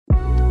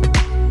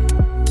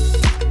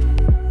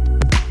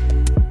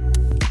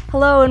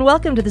Hello and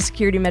welcome to the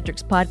Security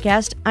Metrics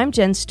Podcast. I'm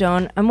Jen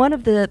Stone. I'm one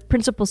of the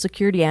principal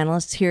security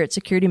analysts here at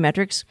Security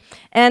Metrics.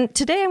 And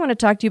today I want to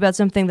talk to you about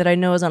something that I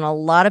know is on a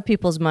lot of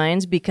people's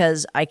minds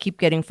because I keep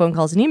getting phone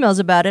calls and emails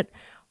about it.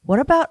 What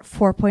about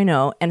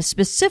 4.0? And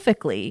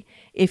specifically,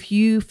 if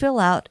you fill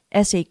out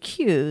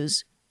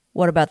SAQs,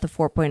 what about the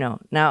 4.0?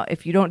 Now,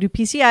 if you don't do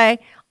PCI,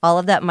 all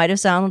of that might have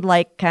sounded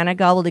like kind of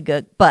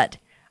gobbledygook, but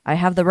I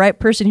have the right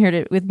person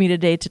here with me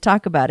today to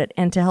talk about it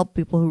and to help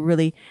people who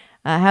really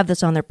have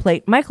this on their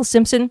plate. Michael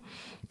Simpson,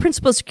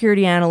 Principal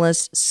Security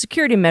Analyst,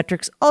 Security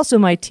Metrics, also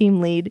my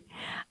team lead.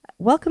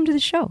 Welcome to the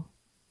show.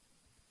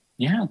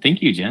 Yeah,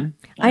 thank you, Jen.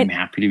 I'm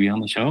happy to be on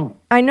the show.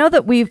 I know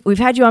that we've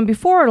had you on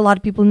before. A lot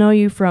of people know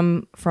you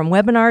from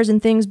webinars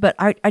and things, but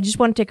I just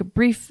want to take a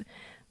brief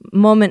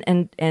moment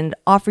and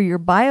offer your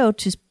bio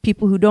to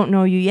people who don't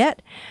know you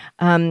yet.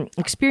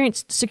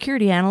 Experienced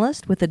security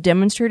analyst with a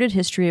demonstrated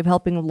history of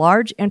helping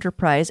large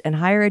enterprise and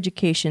higher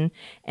education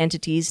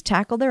entities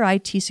tackle their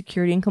IT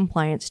security and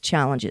compliance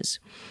challenges.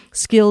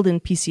 Skilled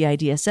in PCI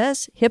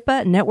DSS,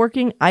 HIPAA,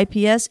 networking,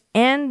 IPS,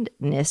 and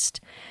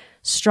NIST.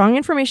 Strong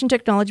information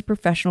technology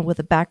professional with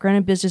a background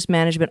in business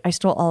management. I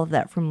stole all of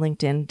that from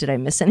LinkedIn. Did I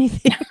miss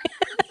anything?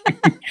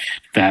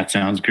 That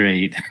sounds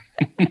great.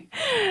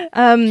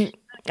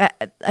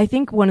 I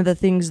think one of the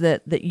things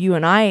that you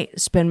and I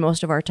spend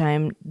most of our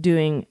time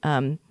doing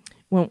when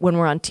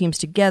we're on teams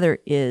together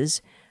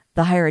is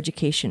the higher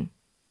education.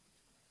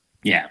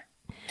 Yeah.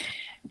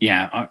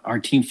 Our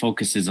team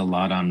focuses a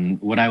lot on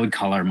what I would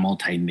call our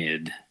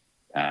multi-mid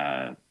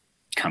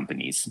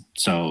companies.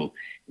 So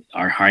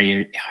our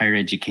higher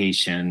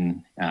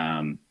education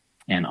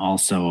and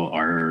also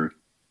our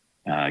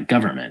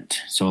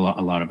government. So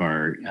a lot of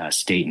our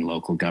state and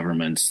local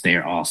governments,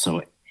 they're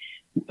also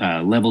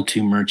level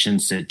 2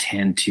 merchants that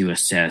tend to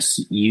assess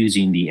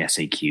using the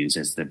SAQs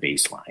as the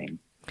baseline.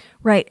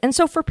 Right. And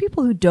so for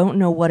people who don't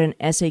know what an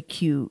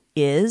SAQ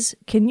is,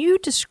 can you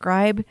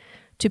describe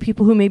to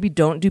people who maybe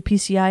don't do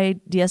PCI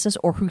DSS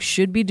or who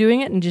should be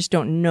doing it and just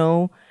don't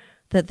know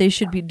that they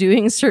should be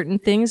doing certain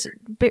things?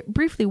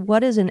 Briefly,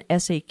 what is an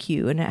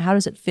SAQ and how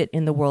does it fit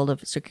in the world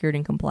of security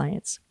and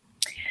compliance?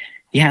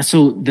 Yeah,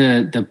 so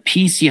the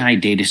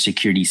PCI data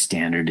security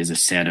standard is a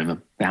set of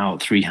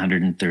about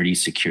 330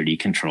 security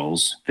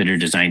controls that are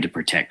designed to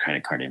protect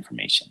credit card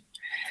information.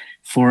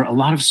 For a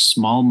lot of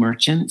small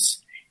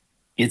merchants,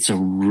 it's a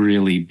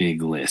really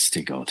big list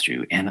to go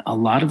through. And a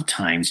lot of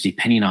times,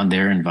 depending on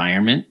their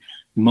environment,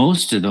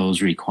 most of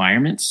those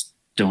requirements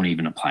don't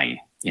even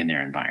apply in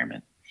their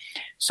environment.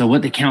 So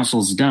what the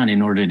council's done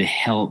in order to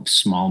help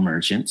small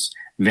merchants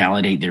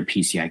validate their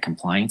PCI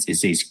compliance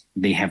is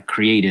they have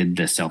created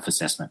the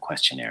self-assessment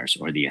questionnaires,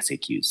 or the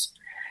SAQs.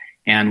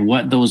 And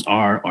what those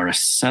are a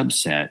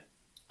subset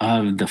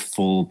of the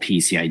full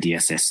PCI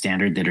DSS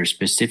standard that are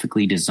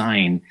specifically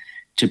designed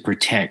to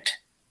protect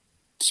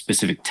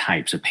specific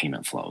types of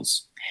payment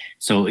flows.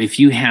 So if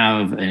you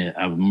have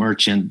a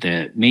merchant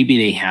that maybe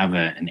they have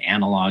an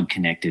analog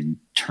connected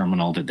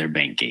terminal that their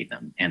bank gave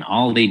them, and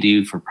all they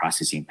do for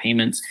processing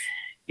payments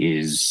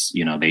is,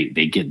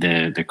 they get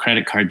the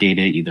credit card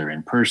data either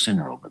in person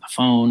or over the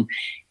phone,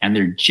 and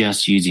they're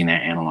just using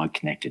that analog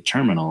connected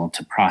terminal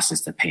to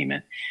process the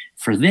payment.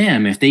 For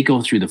them, if they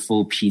go through the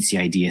full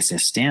PCI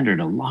DSS standard,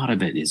 a lot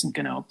of it isn't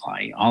going to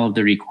apply. All of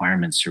the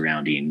requirements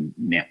surrounding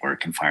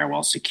network and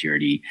firewall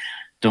security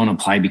don't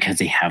apply because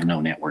they have no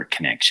network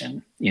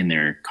connection in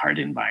their card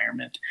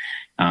environment.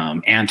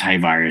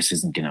 Antivirus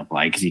isn't going to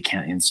apply because you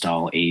can't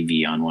install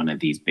AV on one of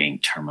these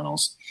bank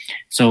terminals.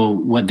 So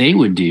what they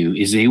would do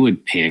is they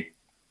would pick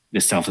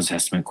the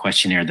self-assessment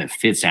questionnaire that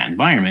fits that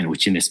environment,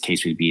 which in this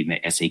case would be the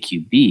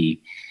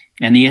SAQB.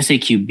 And the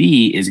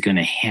SAQB is going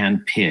to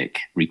handpick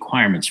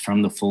requirements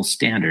from the full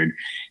standard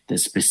that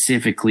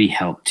specifically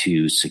help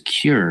to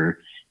secure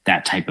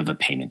that type of a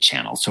payment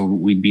channel. So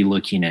we'd be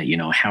looking at,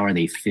 how are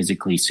they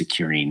physically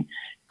securing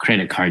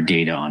credit card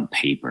data on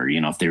paper,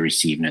 if they're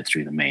receiving it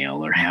through the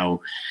mail, or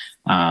how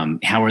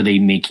are they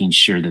making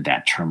sure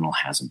that terminal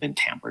hasn't been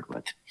tampered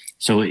with.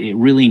 So it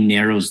really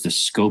narrows the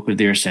scope of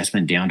their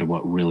assessment down to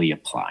what really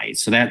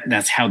applies. So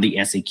that's how the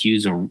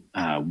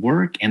SAQs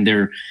work, and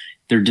they're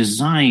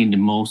designed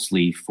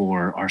mostly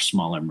for our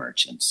smaller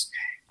merchants,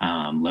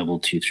 level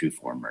 2 through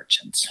 4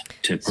 merchants,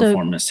 to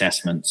perform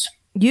assessments.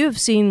 You've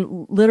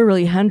seen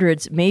literally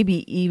hundreds,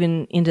 maybe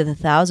even into the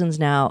thousands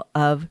now,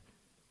 of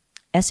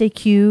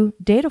SAQ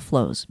data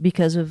flows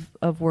because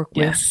of work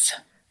with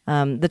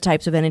the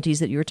types of entities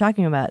that you were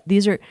talking about.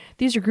 These are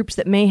groups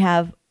that may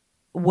have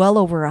well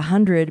over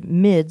 100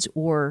 MIDs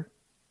or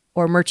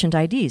merchant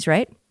IDs,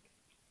 right?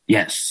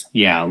 Yes.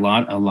 Yeah. A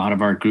lot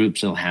of our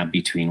groups will have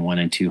between 1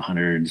 and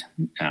 200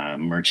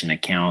 merchant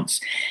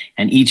accounts,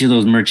 and each of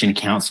those merchant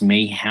accounts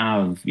may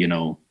have,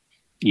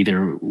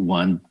 either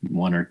one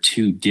or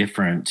two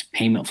different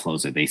payment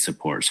flows that they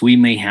support. So we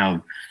may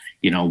have,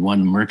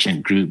 one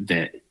merchant group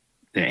that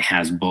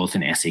has both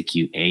an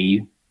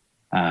SAQ-A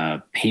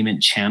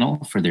payment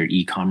channel for their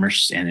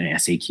e-commerce and an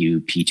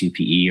SAQ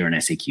P2PE or an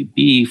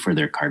SAQ-B for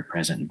their card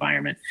present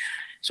environment.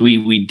 So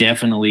we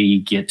definitely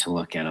get to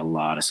look at a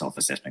lot of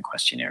self-assessment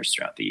questionnaires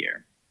throughout the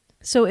year.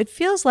 So it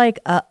feels like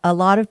a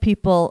lot of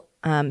people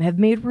have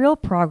made real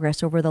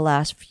progress over the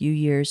last few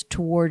years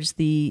towards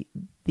the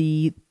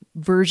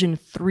version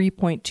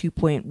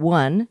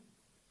 3.2.1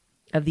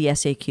 of the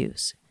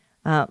SAQs.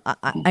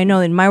 I know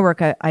in my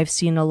work, I've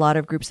seen a lot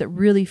of groups that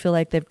really feel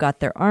like they've got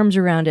their arms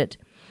around it.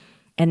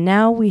 And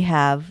now we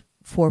have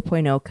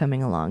 4.0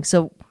 coming along.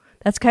 So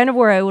that's kind of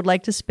where I would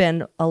like to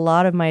spend a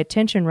lot of my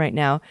attention right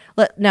now.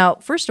 Now,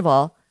 first of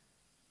all,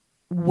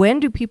 when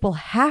do people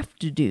have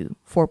to do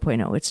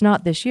 4.0? It's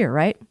not this year,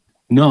 right?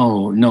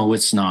 No,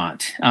 it's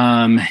not.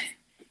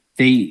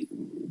 They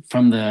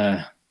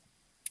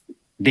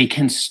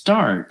can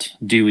start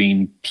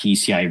doing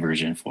PCI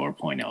version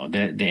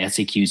 4.0. The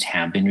SAQs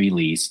have been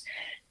released,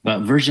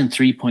 but version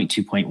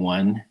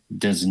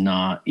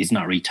 3.2.1 is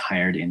not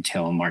retired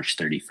until March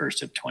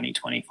 31st of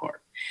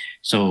 2024.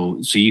 So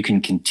you can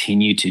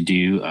continue to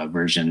do a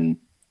version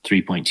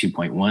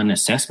 3.2.1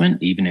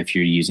 assessment, even if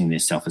you're using the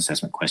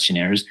self-assessment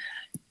questionnaires,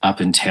 up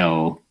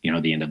until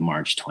the end of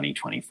March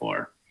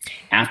 2024.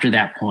 After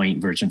that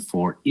point, version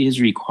 4 is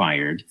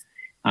required.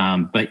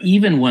 But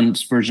even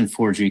once version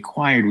 4 is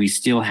required, we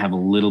still have a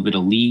little bit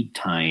of lead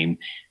time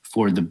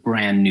for the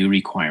brand new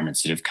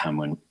requirements that have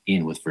come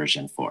in with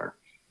version 4.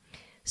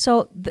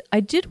 So I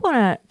did want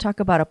to talk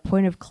about a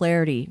point of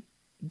clarity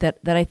that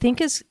I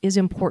think is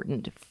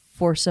important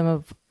for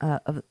some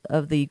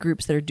of the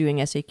groups that are doing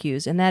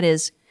SAQs, and that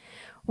is,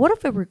 what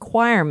if a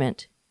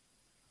requirement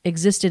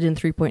existed in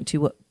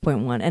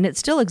 3.2.1 and it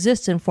still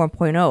exists in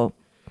 4.0,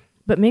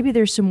 but maybe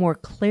there's some more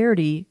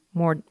clarity,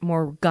 more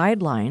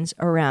guidelines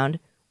around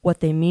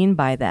what they mean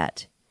by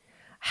that?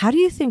 How do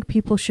you think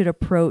people should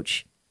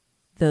approach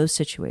those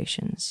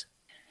situations?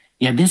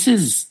 Yeah, this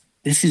is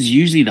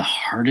usually the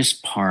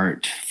hardest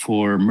part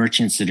for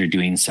merchants that are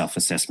doing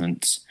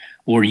self-assessments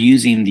or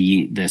using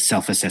the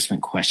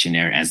self-assessment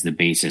questionnaire as the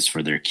basis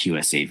for their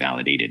QSA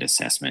validated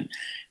assessment.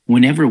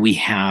 Whenever we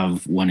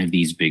have one of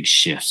these big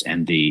shifts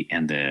and the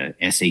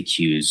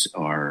SAQs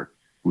are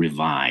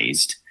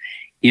revised,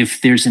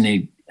 if there's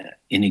an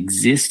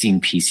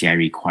existing PCI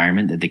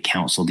requirement that the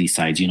council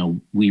decides,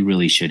 we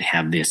really should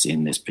have this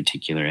in this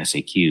particular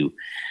SAQ,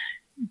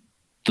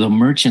 the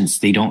merchants,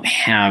 they don't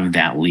have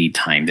that lead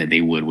time that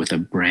they would with a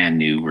brand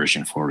new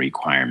version 4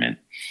 requirement.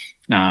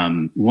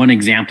 One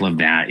example of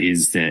that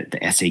is that the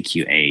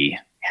SAQ-A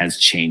has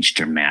changed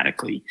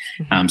dramatically.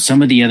 Mm-hmm.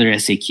 Some of the other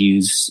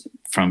SAQs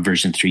from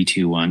version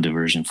 3.2.1 to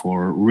version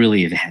 4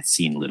 really have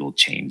seen little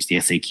change. The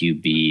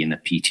SAQ-B and the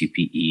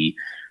P2PE,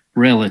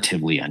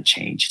 relatively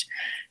unchanged.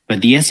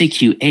 But the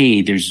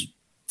SAQ-A, there's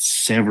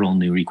several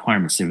new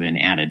requirements that have been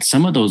added.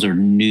 Some of those are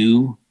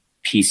new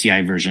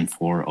PCI version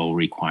 4.0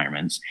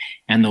 requirements.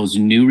 And those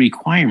new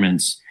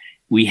requirements,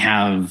 we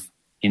have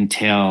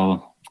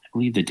until, I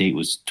believe the date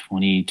was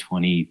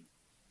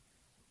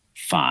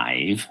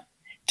 2025,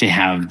 to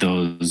have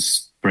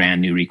those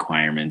brand new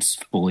requirements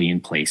fully in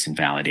place and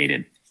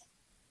validated.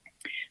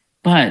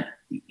 But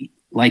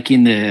like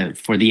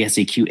for the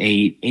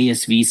SAQ-A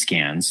ASV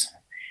scans,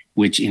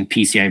 which in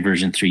PCI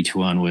version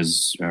 3.2.1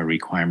 was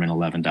requirement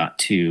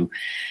 11.2,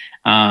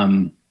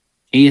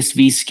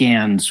 ASV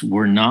scans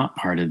were not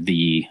part of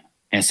the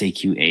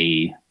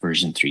SAQ-A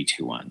version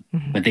 3.2.1,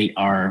 mm-hmm. but they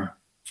are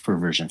for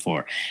version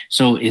 4.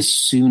 So as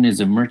soon as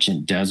a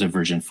merchant does a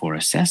version 4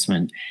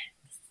 assessment,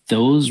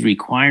 those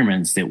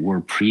requirements that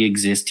were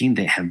pre-existing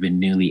that have been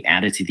newly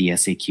added to the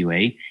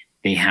SAQ-A,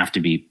 they have to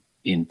be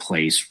in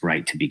place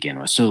right to begin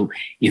with. So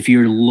if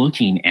you're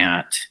looking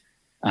at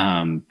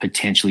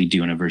potentially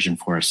doing a version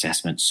 4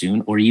 assessment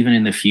soon, or even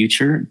in the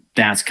future,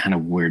 that's kind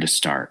of where to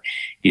start,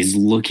 is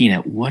looking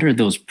at what are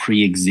those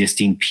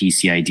pre-existing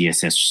PCI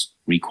DSS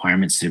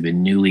requirements that have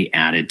been newly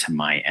added to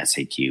my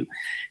SAQ,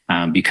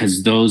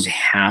 because those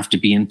have to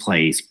be in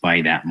place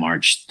by that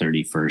March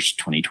 31st,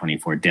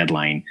 2024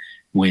 deadline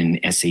when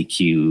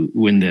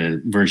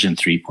the version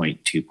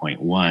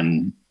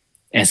 3.2.1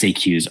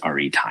 SAQs are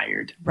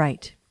retired.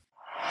 Right.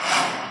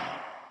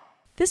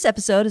 This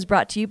episode is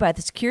brought to you by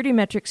the Security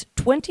Metrics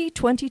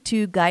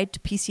 2022 Guide to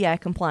PCI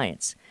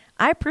Compliance.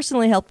 I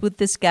personally helped with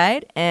this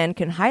guide and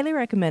can highly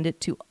recommend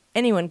it to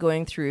anyone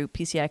going through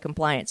PCI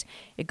compliance.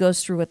 It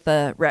goes through what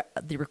the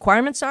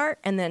requirements are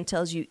and then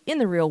tells you in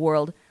the real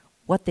world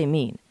what they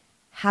mean,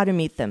 how to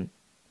meet them,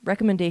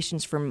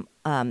 recommendations from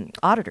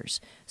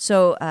auditors.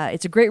 So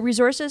it's a great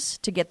resource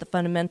to get the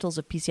fundamentals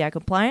of PCI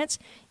compliance.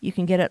 You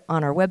can get it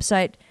on our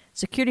website,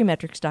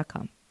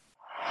 securitymetrics.com.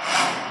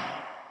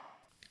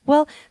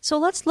 Well, so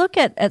let's look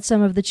at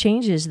some of the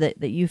changes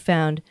that you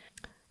found.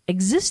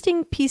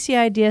 Existing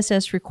PCI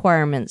DSS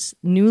requirements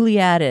newly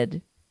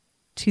added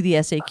to the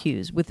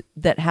SAQs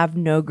that have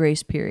no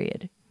grace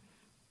period.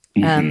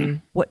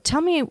 Mm-hmm.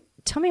 Tell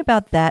me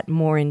about that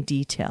more in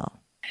detail.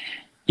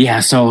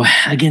 Yeah, so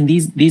again,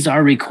 these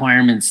are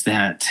requirements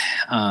that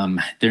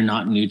they're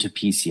not new to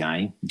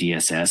PCI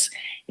DSS,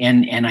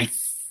 and I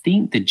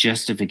think the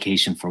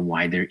justification for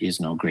why there is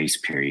no grace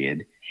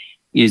period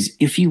is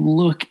if you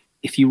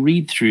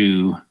read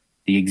through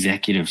the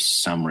executive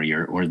summary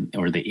or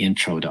the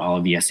intro to all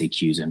of the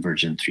SAQs in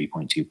version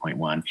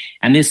 3.2.1.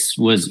 And this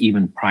was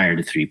even prior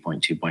to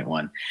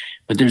 3.2.1.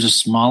 But there's a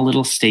small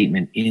little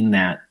statement in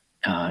that,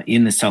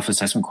 in the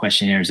self-assessment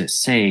questionnaires that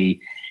say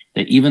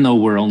that even though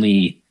we're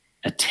only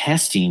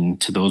attesting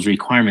to those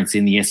requirements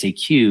in the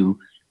SAQ,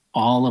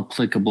 all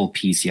applicable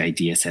PCI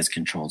DSS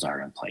controls are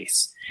in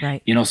place.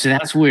 Right. So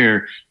that's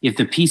where if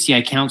the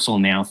PCI Council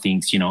now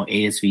thinks,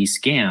 ASV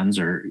scans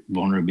or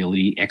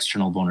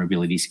external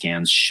vulnerability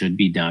scans should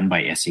be done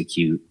by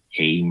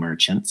SAQA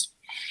merchants,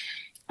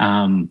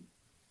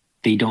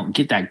 they don't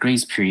get that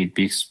grace period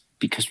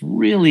because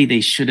really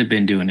they should have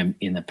been doing them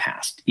in the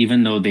past,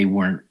 even though they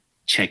weren't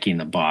checking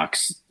the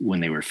box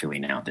when they were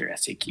filling out their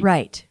SAQ.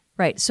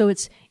 Right. So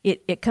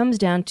it comes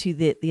down to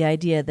the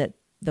idea that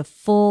the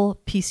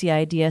full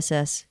PCI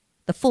DSS,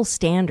 the full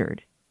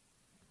standard,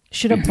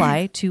 should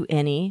apply to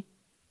any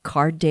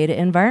card data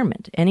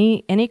environment.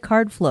 Any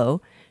card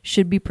flow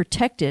should be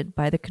protected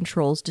by the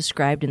controls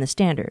described in the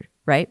standard,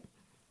 right?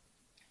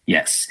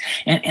 Yes.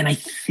 And I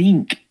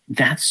think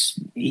that's,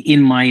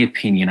 in my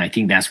opinion, I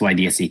think that's why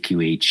the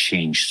SAQA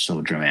changed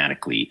so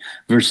dramatically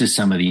versus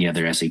some of the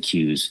other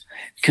SAQs,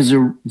 because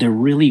there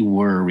really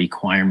were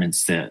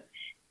requirements that,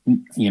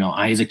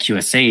 I as a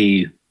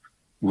QSA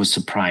was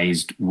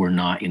surprised were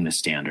not in the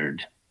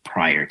standard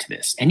prior to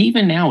this. And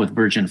even now with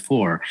version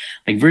 4,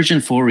 like version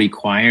 4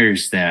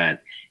 requires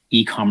that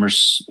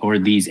e-commerce or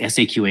these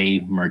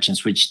SAQA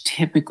merchants, which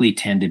typically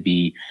tend to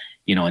be,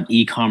 an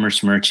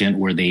e-commerce merchant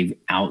where they've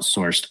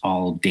outsourced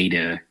all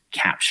data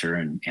capture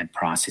and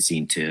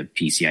processing to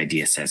PCI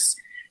DSS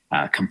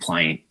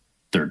compliant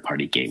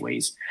third-party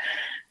gateways.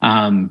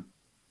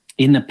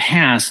 In the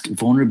past,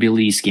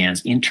 vulnerability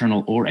scans,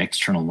 internal or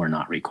external, were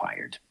not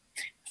required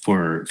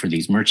for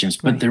these merchants,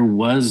 but there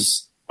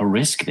was a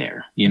risk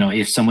there.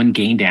 If someone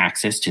gained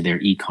access to their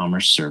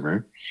e-commerce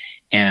server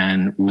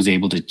and was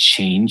able to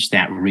change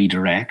that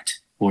redirect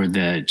or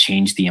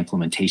change the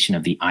implementation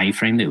of the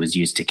iframe that was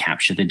used to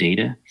capture the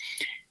data,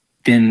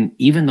 then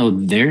even though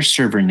their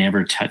server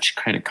never touched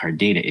credit card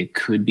data, it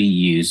could be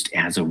used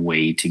as a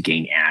way to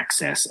gain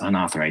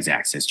unauthorized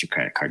access to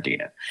credit card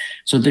data.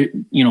 So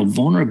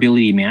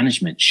vulnerability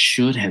management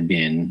should have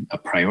been a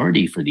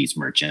priority for these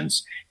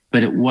merchants,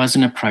 but it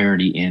wasn't a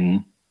priority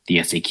in the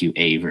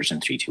SAQA version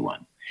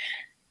 3.2.1.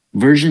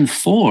 Version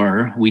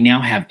 4, we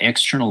now have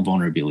external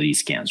vulnerability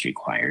scans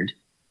required,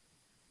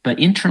 but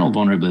internal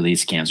vulnerability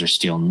scans are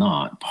still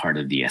not part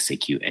of the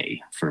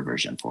SAQA for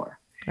version 4.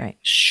 Right.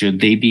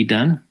 Should they be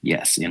done?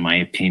 Yes. In my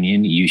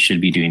opinion, you should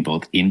be doing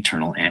both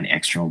internal and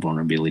external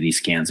vulnerability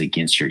scans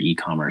against your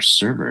e-commerce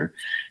server,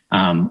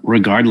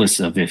 regardless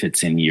of if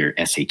it's in your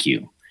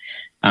SAQ.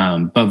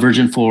 But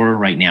version 4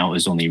 right now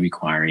is only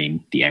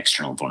requiring the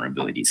external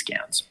vulnerability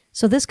scans.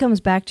 So this comes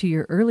back to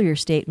your earlier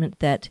statement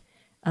that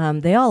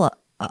they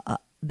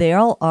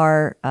all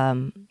are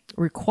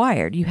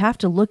required. You have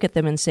to look at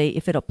them and say,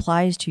 if it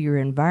applies to your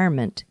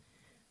environment,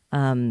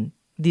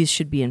 these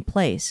should be in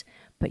place.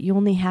 But you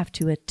only have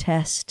to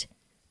attest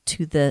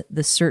to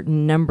the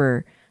certain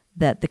number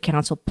that the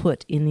council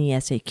put in the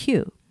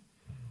SAQ.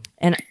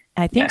 And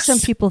I think some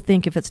people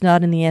think if it's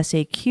not in the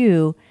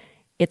SAQ,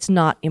 it's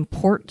not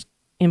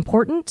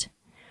important.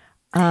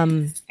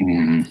 But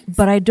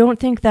I don't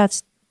think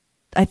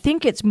I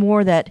think it's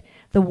more that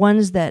the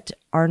ones that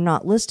are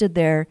not listed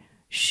there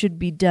should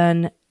be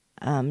done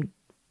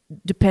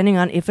depending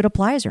on if it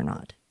applies or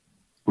not.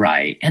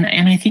 Right. And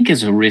I think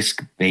as a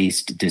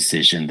risk-based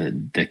decision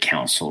that the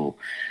council,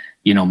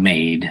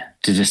 made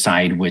to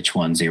decide which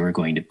ones they were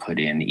going to put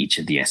in each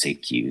of the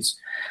SAQs.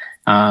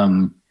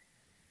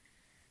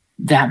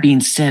 That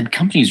being said,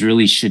 companies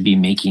really should be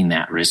making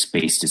that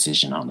risk-based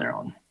decision on their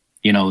own.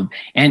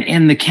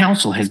 And the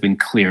council has been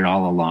clear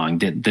all along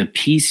that the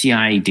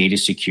PCI data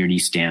security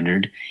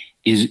standard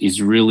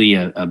is really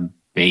a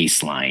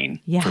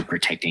baseline for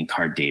protecting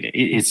card data.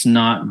 It's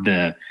not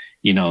the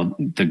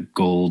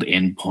gold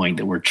endpoint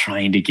that we're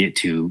trying to get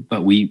to,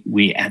 but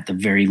we at the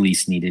very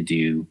least need to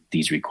do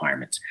these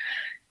requirements.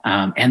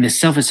 And the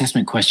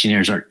self-assessment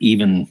questionnaires are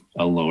even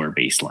a lower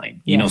baseline,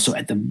 so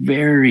at the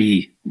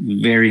very,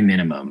 very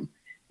minimum,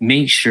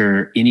 make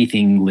sure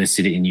anything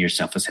listed in your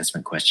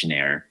self-assessment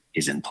questionnaire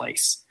is in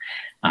place,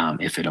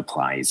 if it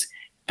applies.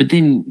 But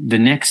then the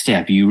next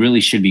step, you really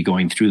should be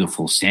going through the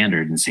full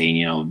standard and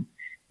saying,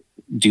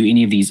 do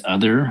any of these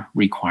other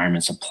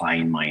requirements apply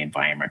in my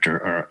environment,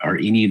 or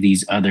any of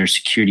these other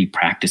security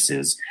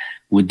practices,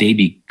 would they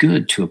be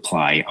good to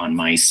apply on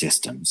my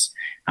systems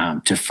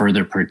to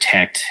further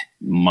protect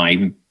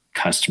my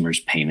customers'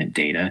 payment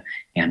data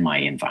and my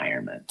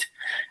environment?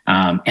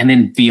 And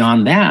then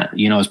beyond that,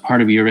 as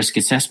part of your risk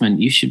assessment,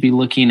 you should be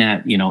looking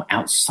at,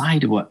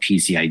 outside of what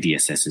PCI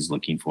DSS is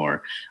looking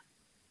for,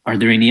 are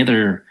there any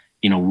other,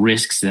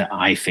 risks that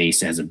I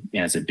face as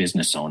a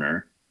business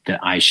owner that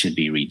I should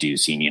be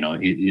reducing?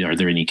 Are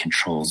there any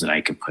controls that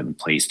I could put in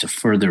place to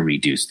further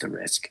reduce the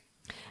risk?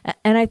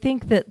 And I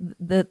think that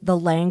the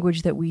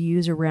language that we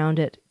use around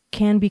it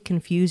can be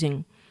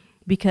confusing,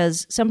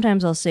 because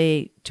sometimes I'll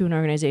say to an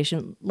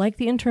organization, like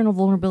the internal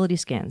vulnerability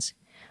scans,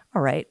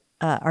 all right,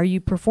 are you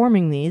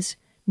performing these?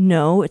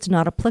 No, it's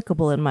not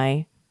applicable in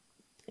my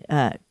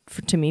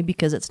to me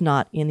because it's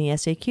not in the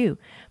SAQ.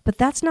 But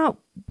that's not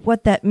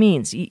what that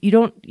means. You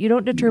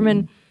don't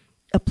determine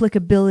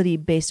applicability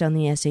based on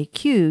the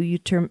SAQ. You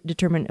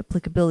determine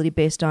applicability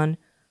based on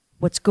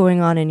what's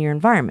going on in your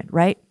environment,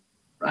 right?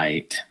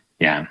 Right.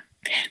 Yeah.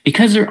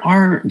 Because there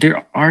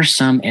are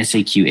some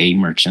SAQA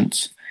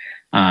merchants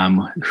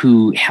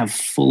who have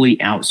fully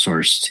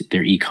outsourced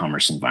their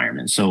e-commerce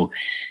environment. So,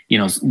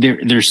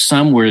 there's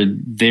some where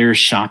their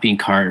shopping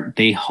cart,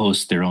 they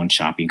host their own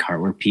shopping cart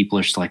where people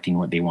are selecting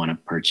what they want to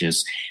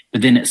purchase.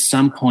 But then at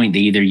some point, they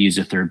either use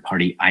a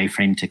third-party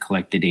iframe to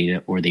collect the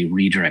data, or they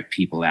redirect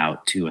people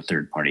out to a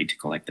third party to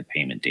collect the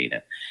payment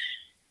data.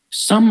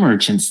 Some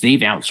merchants, they've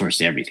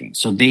outsourced everything.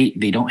 So they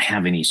don't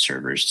have any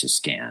servers to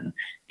scan.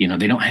 They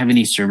don't have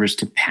any servers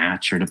to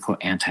patch or to put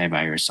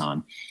antivirus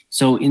on.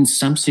 So in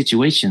some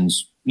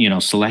situations,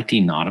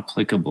 selecting not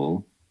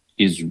applicable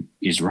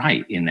is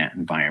right in that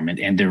environment.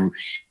 And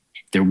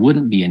there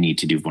wouldn't be a need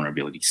to do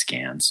vulnerability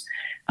scans.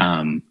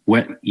 The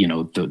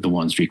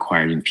ones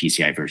required in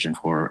PCI version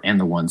 4 and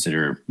the ones that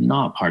are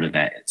not part of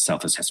that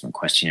self-assessment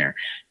questionnaire.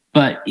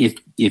 But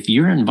if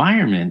your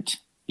environment,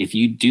 if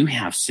you do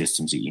have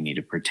systems that you need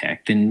to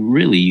protect, then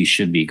really you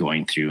should be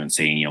going through and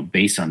saying,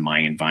 based on my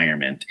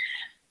environment,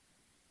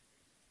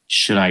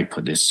 should I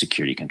put this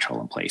security control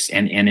in place?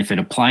 And if it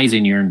applies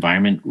in your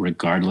environment,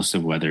 regardless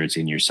of whether it's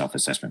in your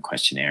self-assessment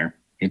questionnaire,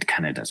 it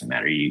kind of doesn't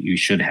matter. You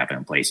should have it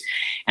in place.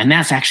 And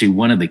that's actually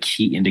one of the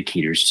key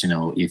indicators to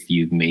know if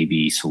you've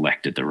maybe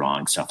selected the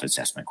wrong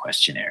self-assessment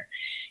questionnaire,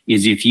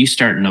 is if you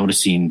start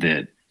noticing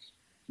that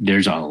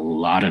there's a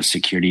lot of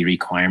security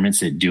requirements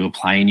that do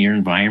apply in your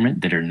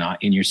environment that are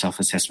not in your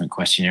self-assessment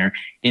questionnaire,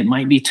 it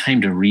might be time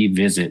to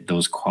revisit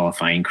those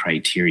qualifying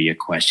criteria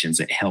questions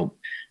that help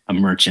a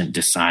merchant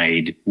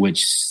decide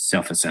which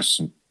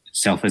self-assessment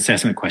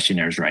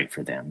questionnaire is right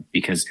for them,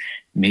 because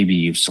maybe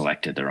you've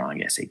selected the wrong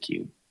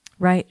SAQ.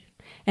 Right.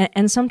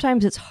 And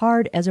sometimes it's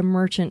hard as a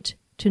merchant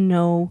to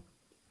know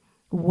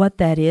what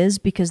that is,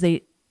 because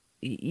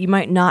you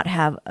might not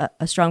have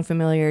a strong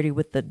familiarity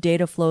with the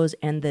data flows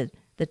and the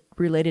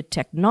related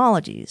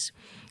technologies.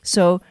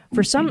 So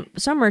for some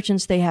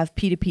merchants, they have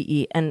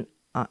P2PE, and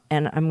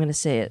I'm going to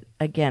say it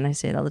again. I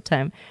say it all the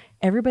time.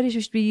 Everybody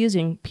should be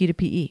using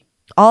P2PE.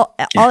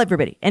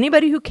 Everybody,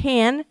 anybody who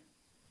can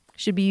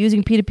should be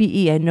using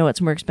P2PE. I know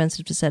it's more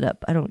expensive to set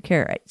up. I don't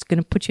care. It's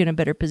going to put you in a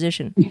better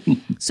position.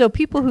 So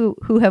people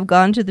who have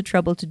gone to the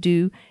trouble to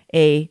do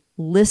a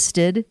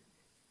listed,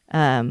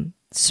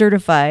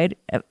 certified,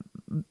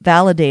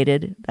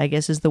 validated, I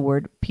guess is the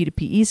word,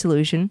 P2PE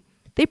solution,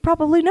 they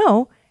probably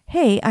know,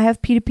 hey, I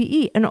have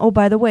P2PE. And oh,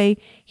 by the way,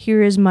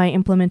 here is my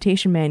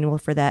implementation manual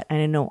for that.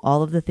 And I know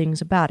all of the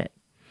things about it.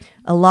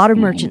 A lot of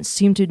merchants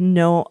seem to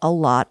know a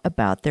lot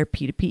about their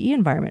P2PE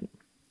environment,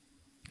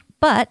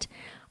 but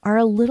are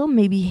a little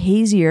maybe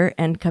hazier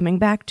and coming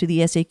back to the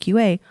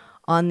SAQA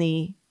on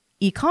the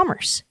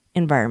e-commerce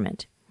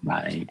environment.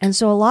 Right. And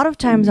so a lot of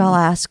times I'll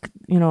ask,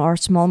 our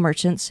small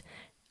merchants,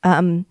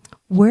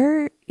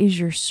 where is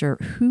your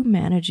server? Who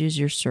manages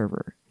your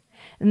server?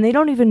 And they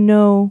don't even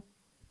know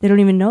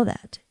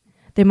that.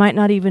 They might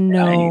not even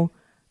know,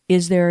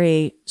 is there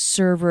a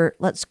server?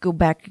 Let's go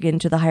back again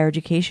to the higher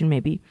education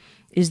maybe.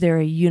 Is there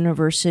a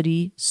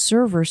university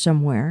server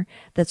somewhere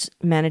that's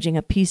managing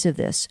a piece of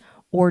this?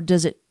 Or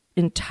does it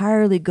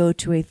entirely go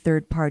to a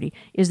third party?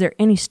 Is there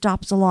any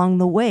stops along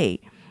the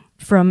way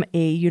from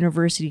a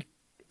university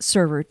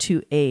server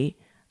to a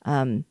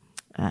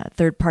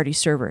third-party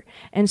server?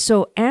 And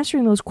so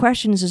answering those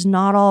questions is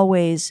not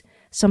always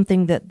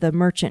something that the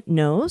merchant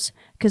knows,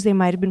 because they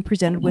might have been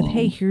presented with,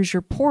 hey, here's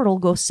your portal,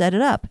 go set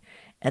it up.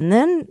 And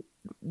then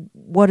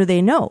what do they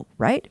know,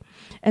 right?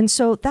 And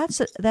so that's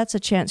a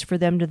chance for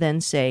them to then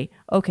say,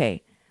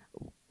 okay,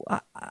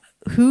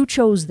 who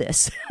chose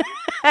this?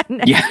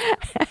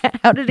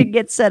 How did it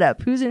get set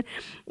up?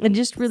 And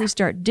just really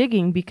start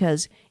digging,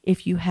 because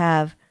if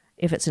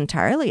it's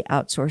entirely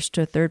outsourced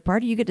to a third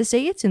party, you get to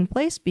say it's in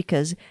place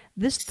because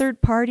this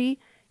third party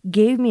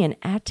gave me an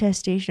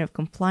attestation of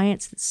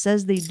compliance that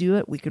says they do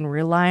it. We can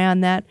rely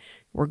on that.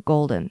 We're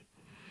golden.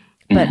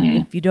 But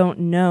if you don't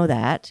know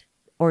that,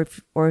 or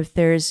if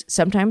there's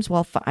sometimes,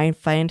 I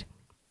find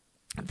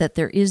that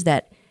there is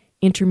that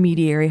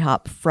intermediary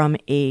hop from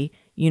a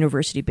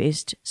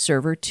university-based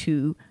server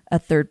to a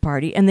third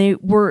party, and the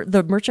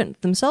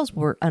merchant themselves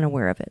were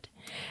unaware of it.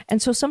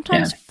 And so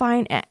sometimes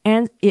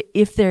and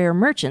if there are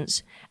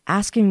merchants,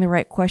 asking the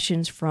right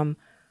questions from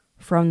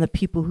the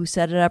people who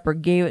set it up or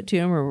gave it to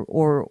them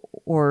or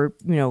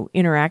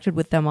interacted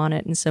with them on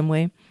it in some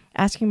way,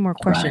 asking more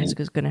questions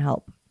is going to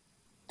help.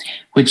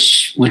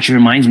 Which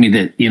reminds me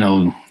that,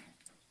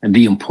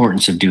 the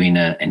importance of doing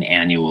an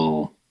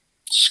annual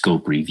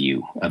scope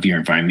review of your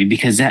environment,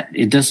 because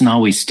it doesn't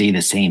always stay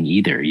the same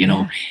either.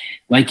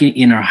 Like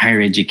in our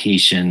higher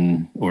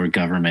education or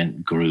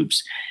government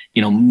groups,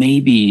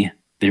 maybe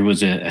there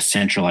was a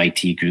central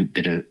IT group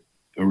that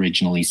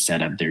originally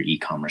set up their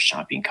e-commerce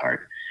shopping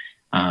cart.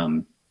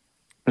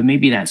 But but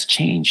maybe that's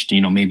changed.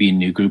 Maybe a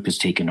new group has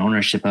taken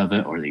ownership of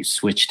it, or they've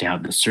switched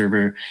out the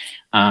server.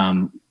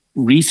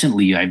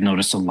 Recently, I've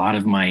noticed a lot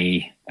of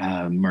my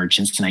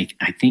merchants, and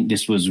I think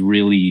this was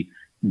really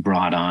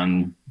brought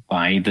on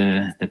by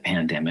the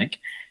pandemic,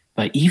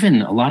 but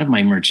even a lot of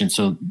my merchants,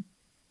 so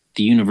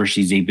the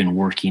universities, they've been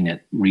working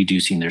at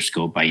reducing their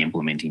scope by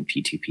implementing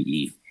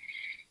P2PE.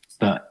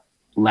 But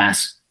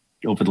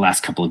over the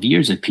last couple of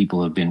years, if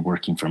people have been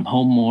working from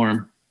home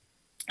more,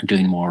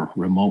 doing more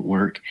remote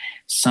work,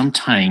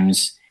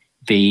 sometimes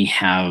they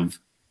have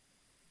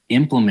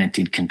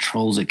implemented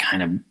controls that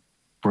kind of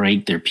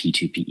break their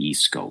P2PE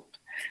scope.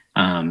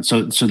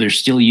 So they're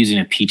still using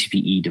a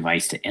P2PE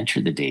device to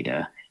enter the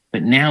data,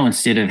 but now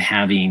instead of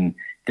having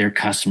their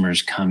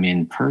customers come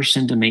in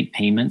person to make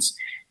payments,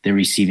 they're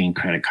receiving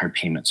credit card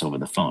payments over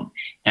the phone.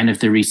 And if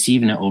they're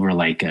receiving it over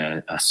like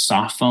a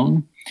soft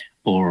phone,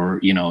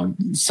 or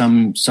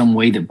some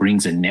way that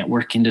brings a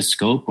network into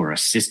scope or a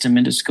system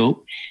into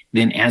scope,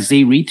 then as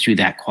they read through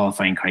that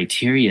qualifying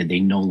criteria, they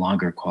no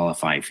longer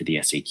qualify for the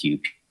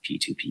SAQ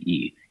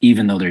P2PE,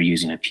 even though they're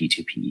using a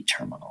P2PE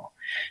terminal.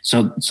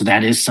 So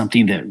that is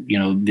something that,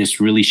 this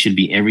really should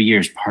be every year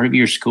as part of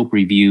your scope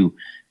review.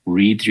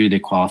 Read through the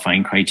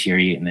qualifying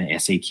criteria in the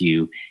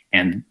SAQ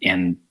and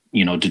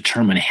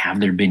determine, have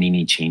there been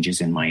any changes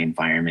in my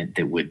environment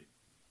that would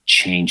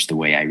change the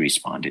way I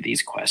respond to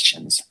these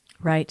questions?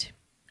 Right.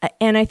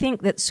 And I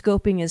think that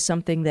scoping is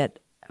something that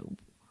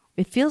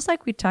it feels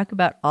like we talk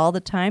about all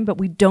the time, but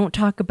we don't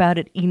talk about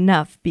it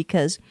enough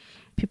because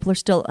people are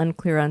still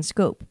unclear on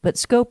scope. But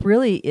scope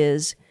really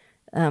is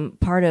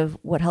part of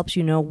what helps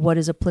you know what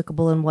is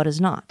applicable and what is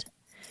not.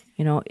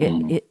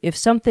 If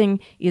something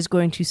is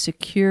going to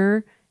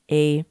secure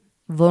a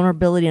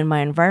vulnerability in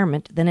my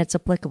environment, then it's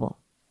applicable.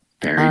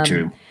 Very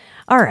true.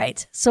 All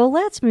right. So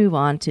let's move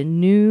on to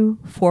new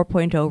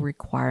 4.0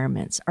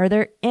 requirements. Are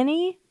there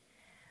any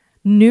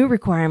new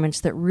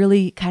requirements that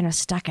really kind of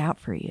stuck out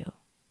for you?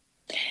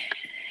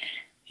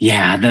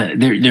 Yeah,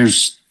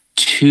 there's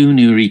two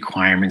new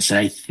requirements that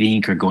I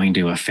think are going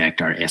to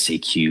affect our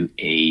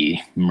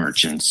SAQ-A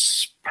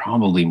merchants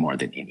probably more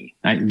than any.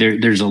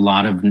 There's a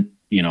lot of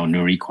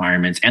new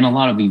requirements and a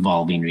lot of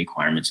evolving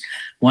requirements.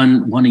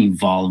 One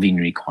evolving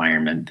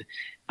requirement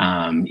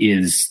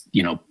is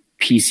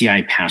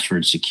PCI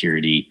password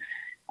security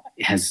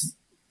has,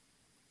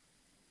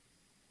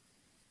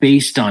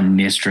 based on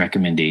NIST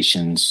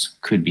recommendations,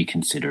 could be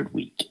considered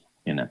weak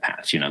in the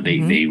past.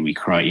 They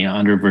require,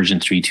 under version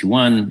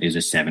 3.2.1 is a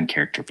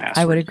 7-character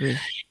password. I would agree.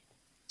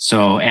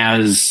 So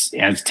as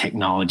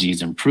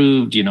technology's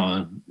improved,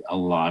 a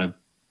lot of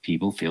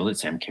people feel that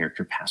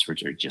 7-character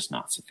passwords are just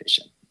not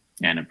sufficient.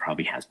 And it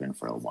probably has been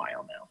for a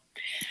while now.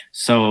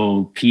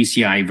 So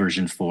PCI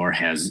version 4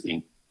 has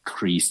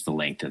increased the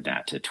length of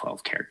that to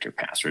 12-character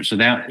passwords. So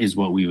that is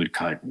what we would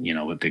cut,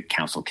 what the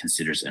council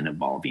considers an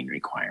evolving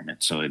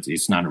requirement. So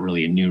it's not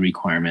really a new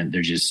requirement.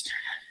 They're just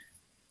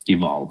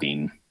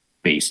evolving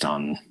based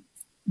on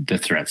the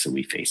threats that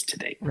we face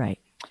today. Right.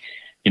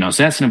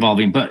 So that's an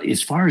evolving. But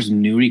as far as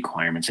new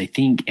requirements, I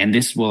think, and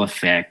this will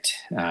affect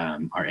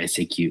our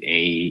SAQ-A,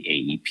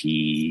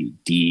 AEP,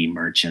 D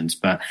merchants,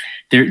 but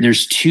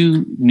there's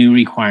two new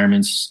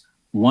requirements.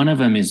 One of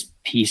them is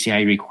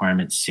PCI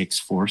requirement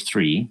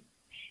 643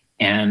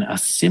 and a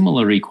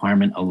similar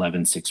requirement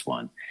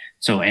 1161.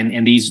 So,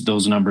 and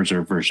those numbers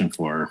are version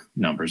 4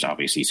 numbers,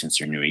 obviously, since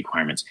they're new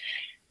requirements.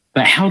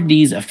 But how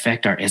these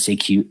affect our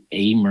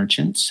SAQ-A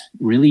merchants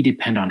really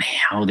depend on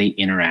how they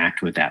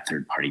interact with that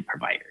third-party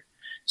provider.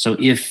 So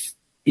if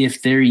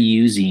they're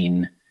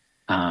using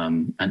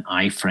an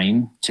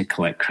iframe to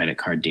collect credit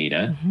card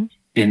data,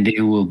 then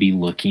they will be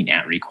looking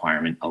at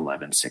requirement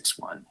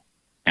 1161.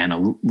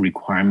 And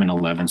requirement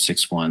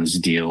 1161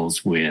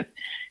 deals with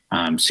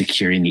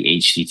securing the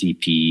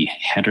HTTP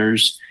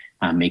headers,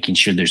 making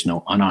sure there's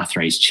no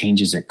unauthorized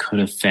changes that could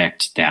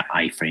affect that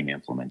iframe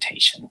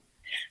implementation.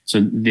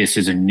 So this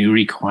is a new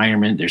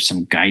requirement. There's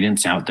some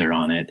guidance out there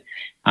on it.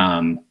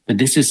 But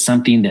this is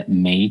something that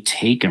may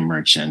take a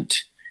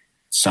merchant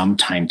some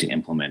time to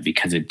implement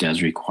because it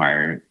does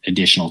require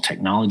additional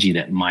technology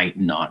that might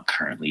not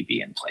currently be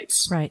in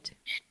place. Right.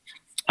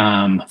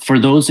 For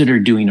those that are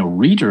doing a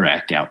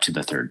redirect out to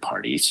the third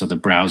party, so the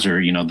browser,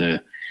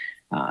 the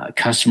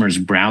customer's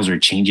browser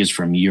changes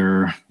from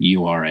your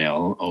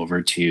URL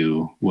over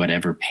to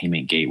whatever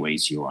payment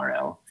gateway's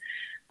URL.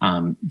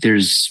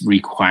 There's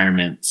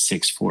requirement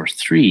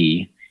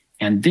 643,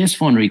 and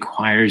this one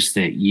requires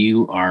that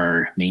you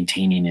are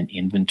maintaining an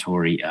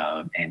inventory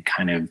of and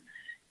kind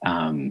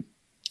of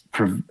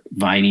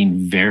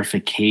providing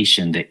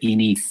verification that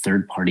any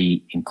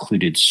third-party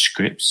included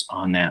scripts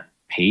on that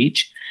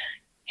page,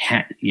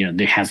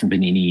 there hasn't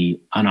been any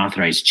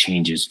unauthorized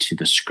changes to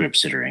the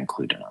scripts that are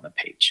included on the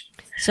page.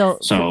 So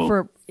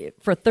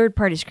for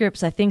third-party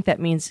scripts, I think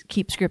that means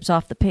keep scripts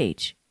off the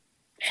page.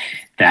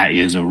 That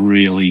is a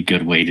really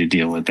good way to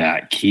deal with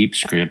that. Keep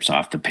scripts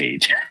off the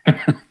page.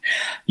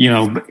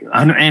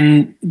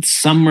 And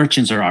some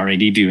merchants are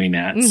already doing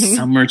that.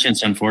 Some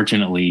merchants,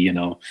 unfortunately,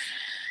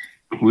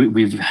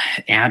 we've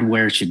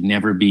adware should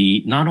never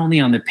be not only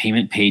on the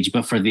payment page,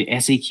 but for the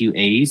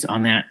SAQAs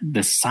on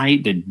the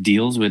site that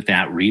deals with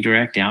that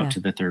redirect out to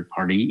the third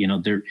party.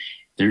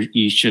 There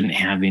you shouldn't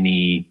have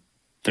any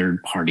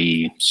third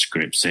party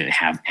scripts that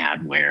have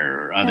adware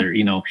or other.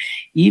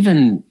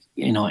 Even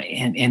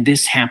and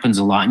this happens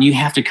a lot, and you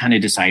have to kind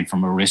of decide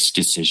from a risk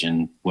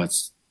decision what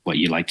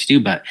you like to do.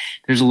 But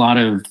there's a lot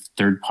of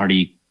third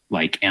party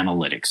like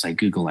analytics, like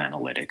Google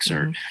Analytics,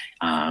 or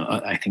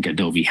I think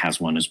Adobe has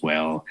one as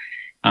well.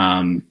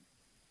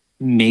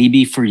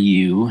 Maybe for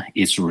you,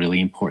 it's really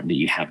important that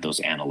you have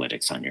those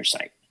analytics on your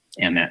site,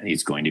 and that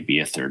is going to be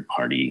a third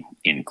party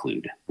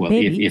include. Well,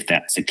 if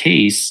that's the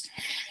case,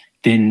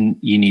 then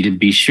you need to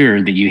be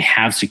sure that you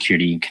have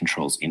security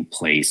controls in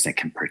place that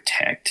can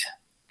protect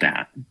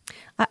that.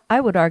 I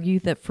would argue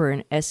that for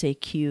an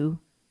SAQ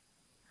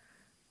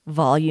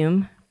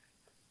volume,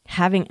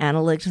 having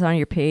analytics on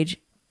your page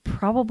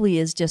probably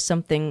is just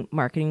something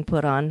marketing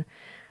put on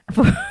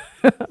for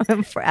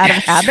out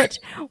of habit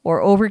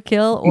or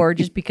overkill, or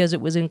just because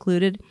it was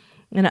included.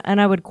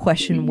 And I would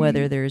question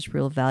whether there's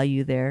real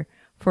value there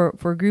for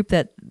a group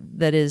that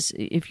is,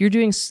 if you're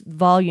doing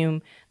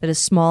volume that is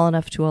small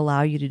enough to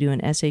allow you to do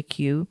an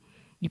SAQ,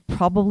 you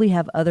probably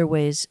have other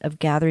ways of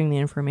gathering the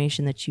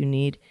information that you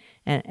need,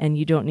 and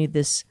you don't need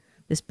this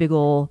big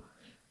old,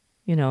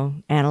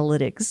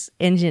 analytics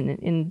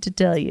engine to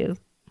tell you.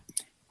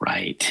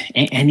 Right.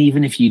 And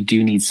even if you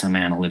do need some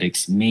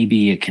analytics,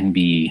 maybe it can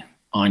be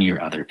on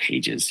your other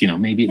pages.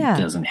 Maybe it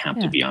doesn't have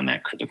to be on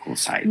that critical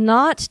site.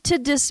 Not to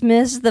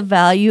dismiss the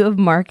value of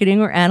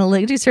marketing or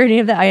analytics or any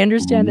of that. I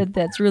understand that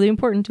that's really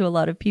important to a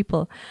lot of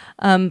people.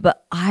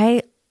 But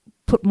I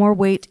put more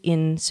weight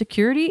in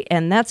security,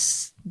 and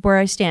that's where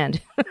I stand.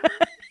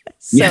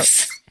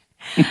 Yes.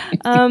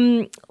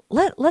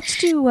 Let's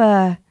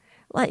do...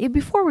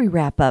 before we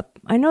wrap up,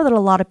 I know that a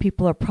lot of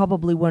people are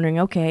probably wondering,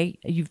 okay,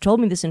 you've told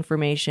me this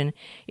information.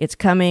 It's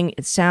coming.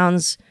 It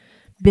sounds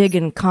big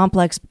and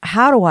complex.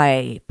 How do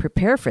I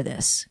prepare for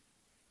this?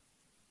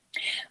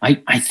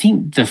 I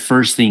think the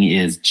first thing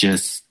is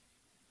just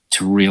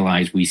to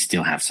realize we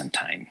still have some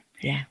time.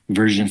 Yeah.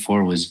 Version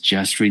 4 was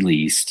just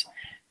released.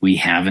 We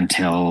have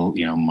until,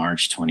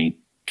 March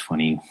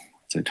 2020,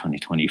 so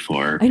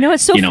 2024. I know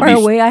it's so far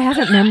away. I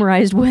haven't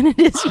memorized when it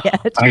is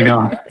yet. I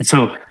know.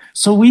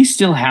 So we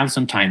still have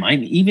some time.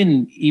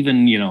 Even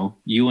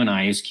you and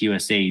I as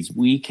QSAs,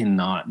 we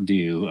cannot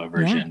do a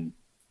version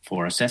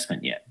 4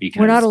 assessment yet, because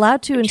we're not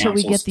allowed to until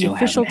we get the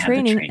official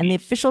training, and the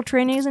official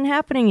training isn't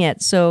happening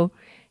yet. So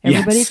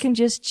everybody can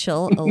just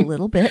chill a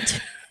little bit.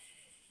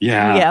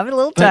 Yeah, we have a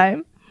little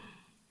time.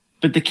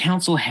 But the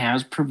council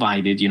has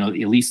provided, at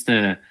least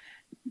the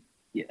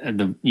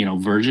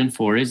version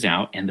 4 is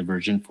out, and the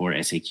version 4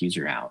 SAQs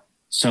are out.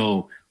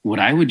 So what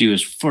I would do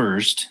is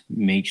first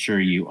make sure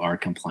you are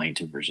compliant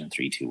to version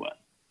 3.2.1.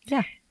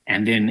 Yeah.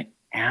 And then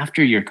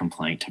after you're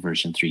compliant to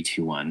version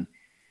 3.2.1,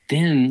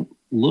 then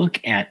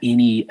look at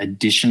any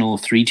additional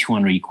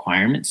 3.2.1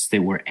 requirements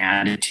that were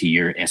added to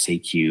your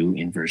SAQ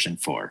in version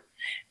 4,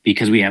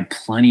 because we have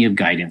plenty of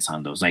guidance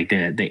on those, like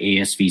the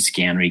ASV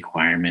scan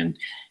requirement.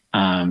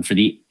 For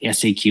the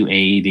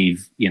SAQA,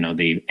 they've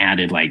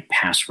added like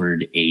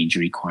password age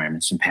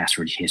requirements and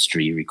password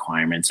history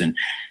requirements,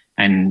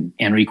 and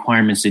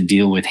requirements that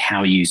deal with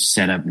how you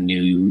set up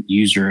new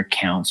user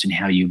accounts and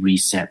how you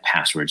reset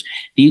passwords.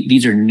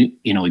 These are new,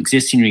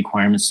 existing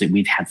requirements that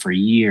we've had for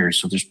years.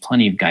 So there's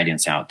plenty of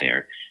guidance out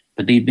there,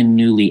 but they've been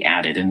newly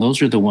added, and those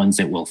are the ones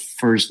that will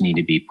first need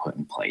to be put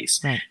in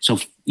place. Right. So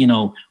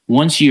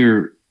once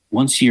you're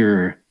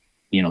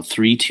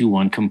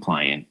 3.2.1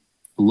 compliant,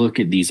 look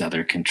at these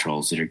other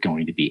controls that are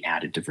going to be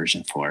added to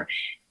version 4.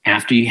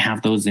 After you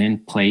have those in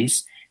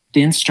place,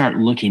 then start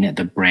looking at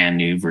the brand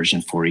new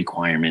version 4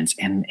 requirements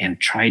and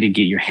try to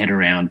get your head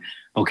around,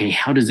 okay,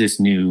 how does this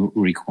new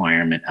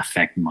requirement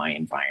affect my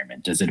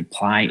environment? Does it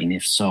apply? And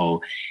if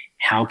so,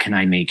 how can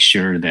I make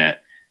sure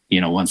that,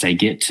 once I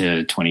get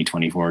to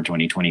 2024,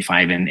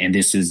 2025, and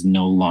this is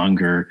no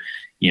longer,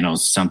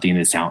 something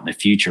that's out in the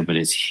future, but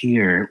it's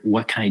here,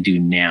 what can I do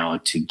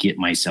now to get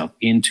myself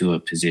into a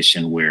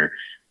position where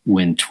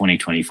when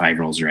 2025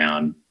 rolls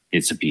around,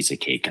 it's a piece of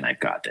cake and I've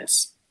got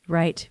this.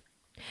 Right.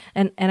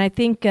 And I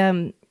think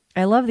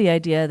I love the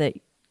idea that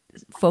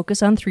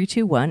focus on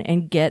 3.2.1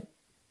 and get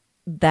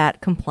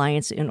that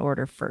compliance in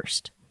order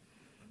first.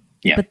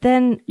 Yeah. But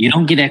then you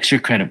don't get extra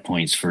credit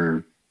points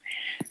for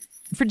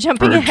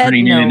jumping ahead.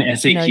 Turning no, in an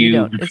SAQ. No, you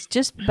don't. It's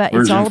just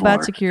it's all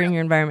about securing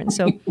your environment.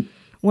 So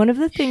one of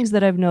the things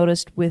that I've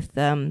noticed with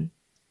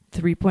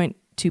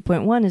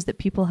 3.2.1 is that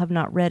people have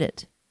not read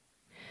it.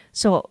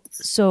 So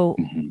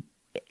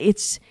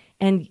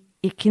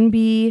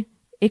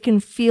it can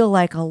feel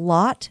like a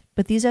lot,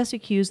 but these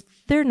SAQs,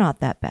 they're not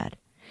that bad.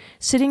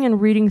 Sitting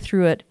and reading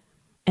through it,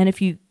 and if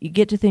you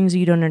get to things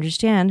you don't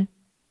understand,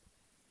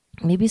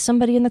 maybe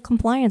somebody in the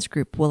compliance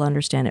group will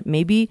understand it.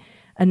 Maybe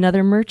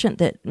another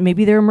merchant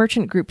maybe there are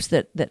merchant groups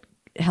that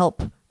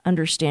help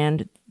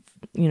understand,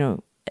 the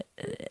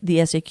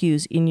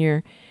SAQs in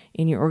your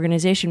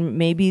organization.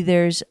 Maybe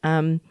there's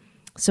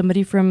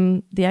somebody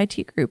from the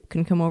IT group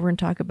can come over and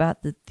talk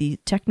about the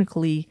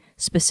technically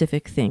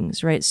specific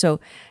things, right? So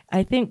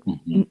I think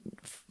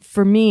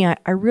for me,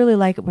 I really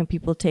like it when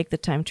people take the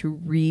time to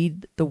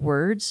read the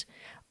words,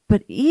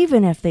 but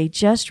even if they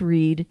just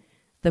read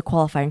the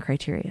qualifying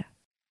criteria.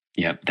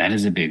 Yep, that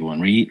is a big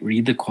one.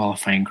 Read the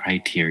qualifying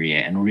criteria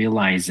and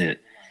realize that,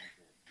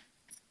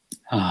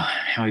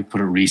 how I put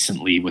it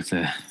recently with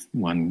the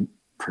one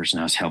person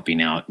I was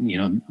helping out,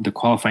 the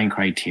qualifying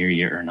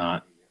criteria are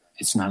not,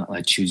 it's not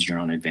a choose your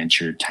own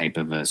adventure type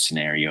of a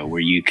scenario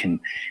where you can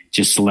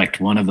just select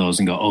one of those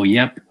and go, oh,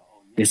 yep,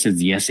 this is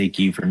the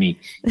SAQ for me.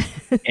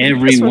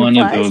 Every one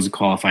of those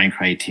qualifying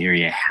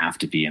criteria have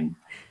to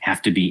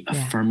be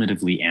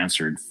affirmatively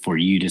answered for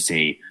you to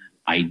say,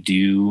 I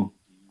do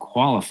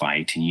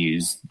qualify to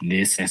use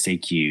this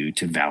SAQ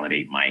to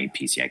validate my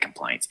PCI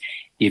compliance.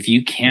 If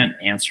you can't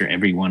answer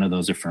every one of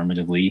those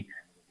affirmatively,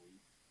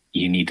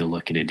 you need to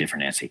look at a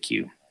different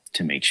SAQ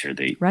to make sure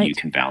that you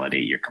can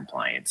validate your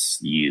compliance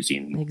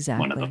using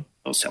one of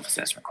those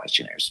self-assessment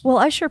questionnaires. Well,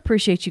 I sure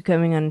appreciate you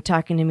coming on and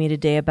talking to me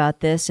today about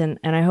this, and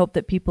I hope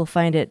that people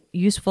find it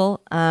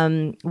useful.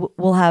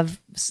 We'll have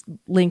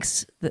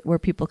links where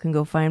people can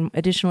go find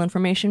additional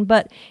information,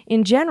 but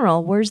in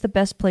general, where's the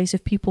best place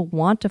if people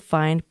want to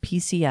find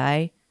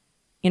PCI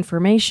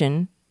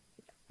information?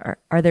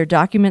 Are there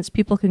documents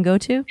people can go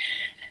to?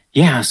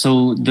 Yeah,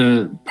 so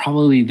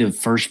probably the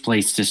first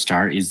place to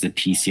start is the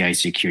PCI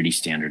Security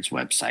Standards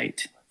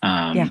website.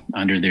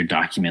 Under their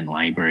document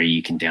library,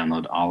 you can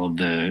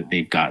download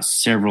they've got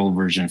several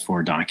version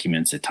 4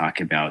 documents that talk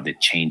about the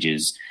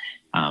changes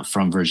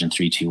from version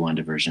 3.2.1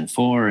 to version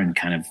 4 and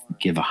kind of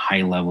give a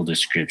high level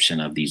description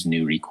of these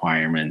new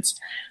requirements.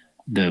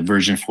 The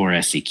version 4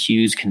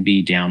 SAQs can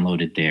be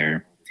downloaded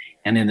there.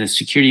 And in the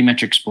Security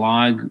Metrics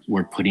blog,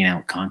 we're putting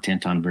out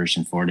content on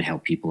version 4 to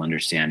help people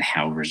understand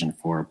how version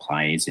 4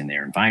 applies in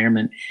their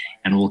environment.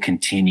 And we'll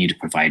continue to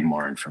provide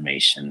more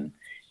information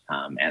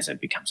as it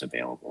becomes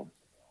available.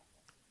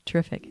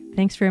 Terrific.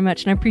 Thanks very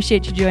much. And I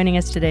appreciate you joining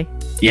us today.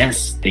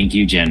 Yes. Thank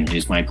you, Jen. It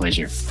was my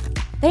pleasure.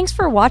 Thanks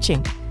for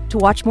watching. To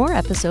watch more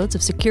episodes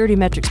of Security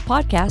Metrics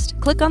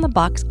Podcast, click on the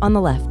box on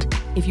the left.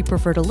 If you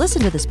prefer to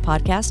listen to this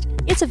podcast,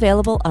 it's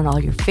available on all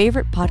your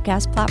favorite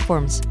podcast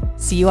platforms.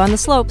 See you on the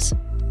slopes.